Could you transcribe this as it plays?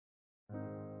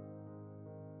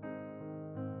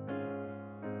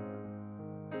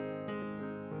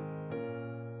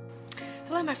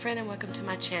Hello my friend and welcome to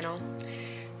my channel.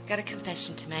 I've got a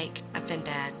confession to make. I've been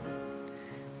bad.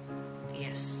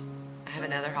 Yes, I have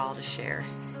another haul to share.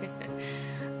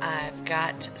 I've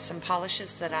got some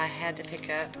polishes that I had to pick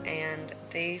up, and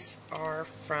these are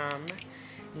from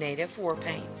Native War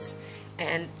Paints.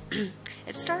 And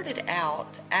it started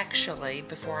out, actually,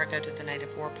 before I go to the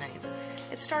Native War Paints,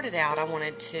 it started out I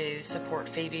wanted to support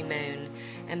Phoebe Moon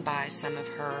and buy some of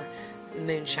her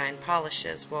moonshine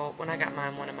polishes. Well, when I got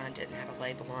mine, one of mine didn't have a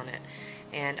label on it,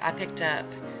 and I picked up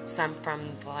some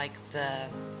from like the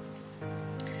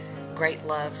Great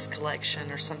Loves collection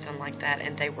or something like that,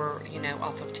 and they were, you know,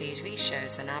 off of TV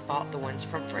shows, and I bought the ones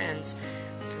from friends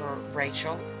for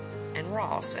Rachel and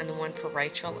Ross. And the one for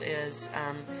Rachel is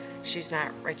She's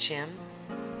Not Rich M,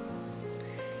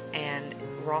 and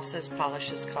Ross's polish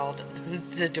is called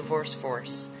The Divorce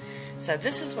Force. So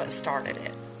this is what started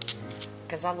it,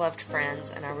 because I loved Friends,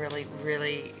 and I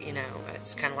really, you know,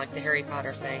 it's kind of like the Harry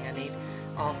Potter thing. I need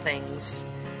all things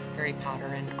Harry Potter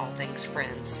and all things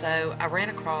Friends. So I ran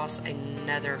across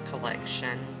another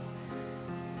collection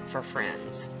for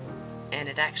Friends, and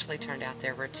it actually turned out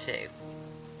there were two.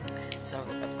 So,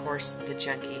 of course, the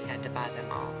junkie had to buy them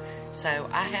all. So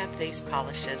I have these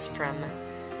polishes from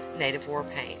Native War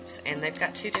Paints, and they've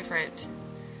got two different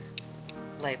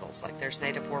labels. Like there's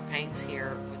Native War Paints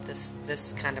here with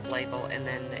this kind of label, and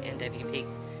then the NWP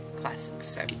Classics.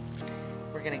 So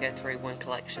we're going to go through one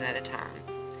collection at a time.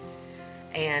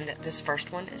 And this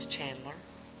first one is Chandler,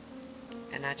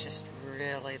 and I just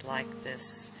really like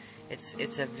this.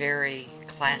 It's a very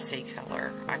classy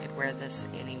color. I could wear this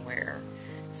anywhere.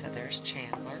 So there's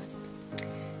Chandler,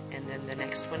 and then the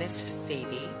next one is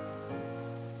Phoebe,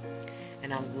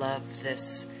 and I love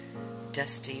this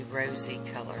dusty rosy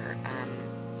color.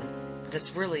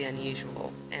 That's really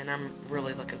unusual, and I'm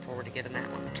really looking forward to getting that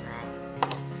one to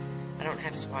try. I don't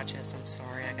have swatches, I'm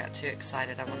sorry, I got too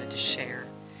excited, I wanted to share.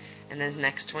 And then the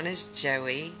next one is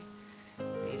Joey.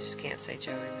 You just can't say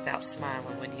Joey without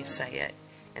smiling when you say it.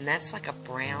 And that's like a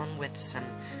brown with some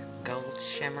gold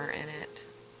shimmer in it.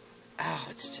 Oh,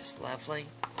 it's just lovely.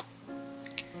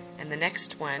 And the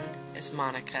next one is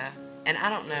Monica. And I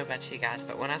don't know about you guys,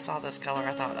 but when I saw this color,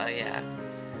 I thought, oh yeah,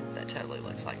 that totally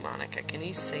looks like Monica. Can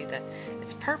you see that?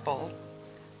 It's purple,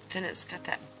 then it's got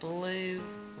that blue,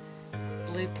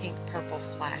 pink, purple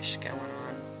flash going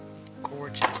on.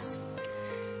 Gorgeous.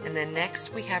 And then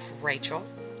next we have Rachel.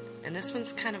 And this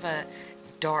one's kind of a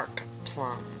dark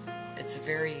plum. It's a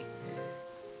very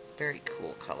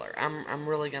cool color. I'm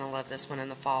really going to love this one in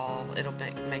the fall. It'll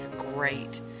make a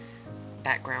great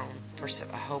background for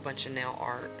a whole bunch of nail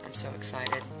art. I'm so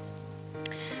excited.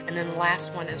 And then the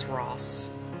last one is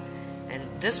Ross. And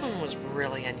this one was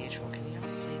really unusual. Can you all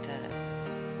see that?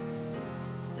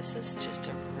 This is just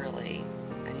a really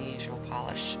unusual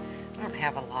polish. I don't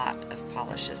have a lot of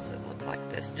polishes that look like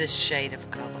this shade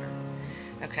of color.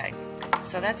 Okay,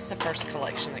 so that's the first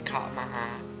collection that caught my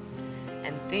eye.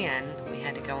 And then we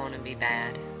had to go on and be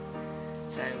bad.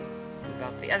 So we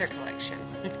bought the other collection.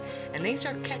 And these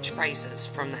are catchphrases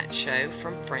from that show,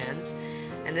 from Friends.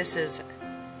 And this is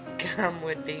Gum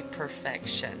Would Be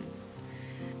Perfection.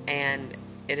 And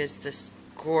it is this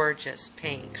gorgeous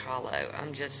pink hollow.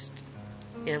 I'm just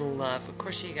in love. Of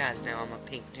course, you guys know I'm a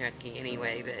pink junkie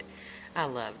anyway, but I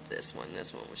loved this one.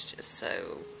 This one was just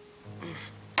so...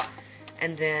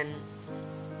 And then,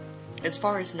 as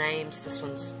far as names, this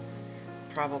one's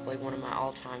probably one of my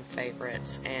all-time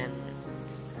favorites, and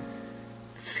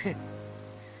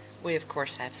we of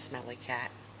course have Smelly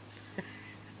Cat.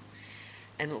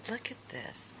 And look at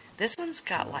this. This one's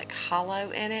got like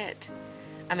hollow in it.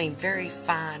 I mean, very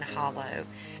fine hollow.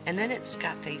 And then it's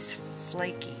got these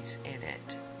flakies in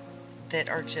it that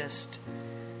are just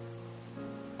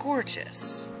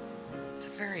gorgeous. It's a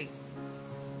very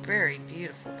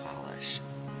beautiful polish.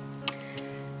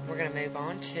 We're going to move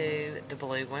on to the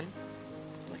blue one.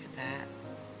 Look at that.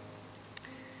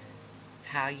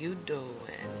 How you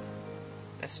doing?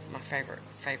 That's my favorite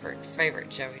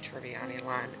Joey Tribbiani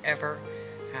line ever.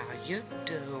 How you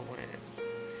doing?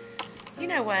 You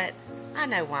know what? I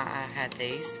know why I had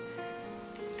these.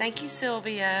 Thank you,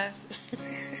 Sylvia.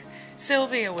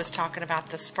 Sylvia was talking about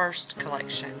this first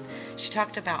collection. She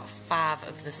talked about 5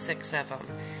 of the 6 of them.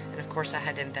 And of course I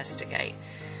had to investigate.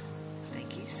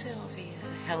 Thank you, Sylvia.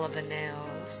 Hellvva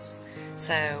nails.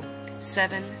 So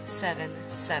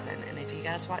 777. And if you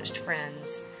guys watched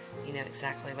Friends, you know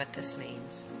exactly what this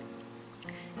means.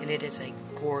 And it is a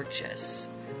gorgeous,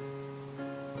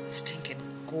 stinking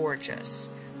gorgeous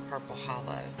purple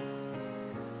hollow.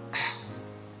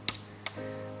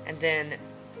 And then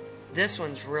this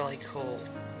one's really cool.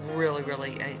 Really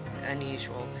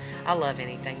unusual. I love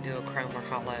anything duochrome or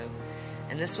hollow.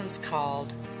 And this one's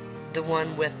called the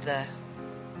one with the, I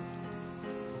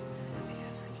don't know if you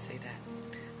guys can see that.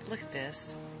 But look at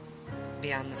this,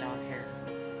 beyond the dog hair.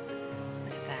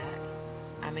 Look at that.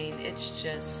 I mean, it's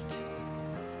just,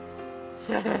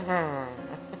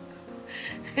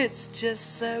 it's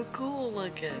just so cool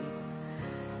looking.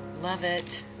 Love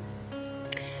it.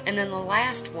 And then the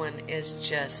last one is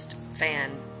just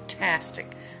fantastic.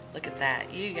 Look at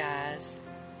that, you guys.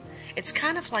 It's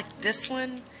kind of like this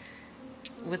one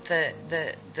with the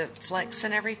flex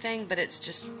and everything, but it's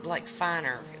just like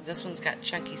finer. This one's got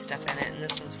chunky stuff in it, and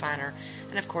this one's finer.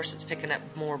 And of course it's picking up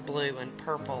more blue and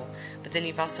purple. But then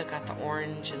you've also got the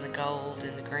orange and the gold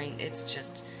and the green. It's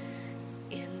just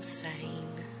insane.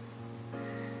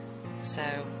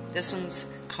 So this one's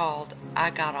called I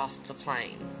Got Off the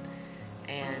Plane.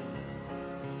 And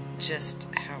just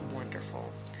how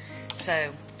wonderful.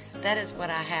 So that is what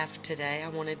I have today. I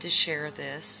wanted to share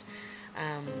this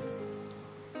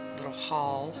little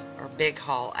haul, or big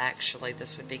haul actually.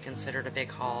 This would be considered a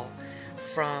big haul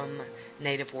from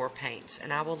Native War Paints.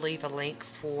 And I will leave a link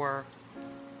for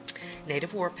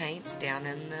Native War Paints down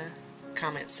in the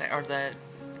comments or the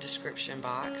description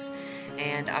box.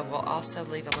 And I will also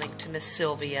leave a link to Miss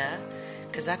Sylvia,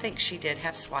 because I think she did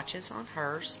have swatches on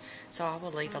hers. So I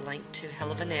will leave a link to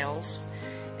Hellvva Nails,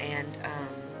 and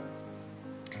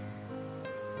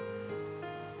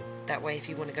that way if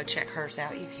you want to go check hers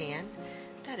out, you can.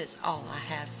 That is all I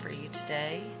have for you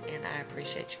today, and I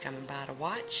appreciate you coming by to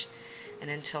watch. And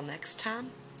until next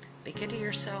time, be good to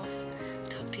yourself.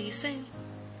 Talk to you soon.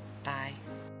 Bye.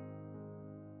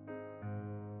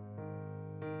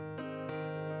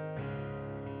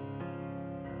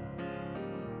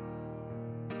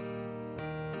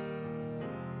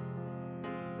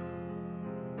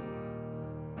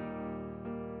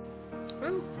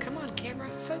 Ooh, come on, camera,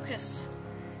 focus.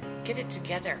 Get it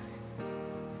together.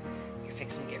 You're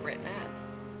fixing to get written up.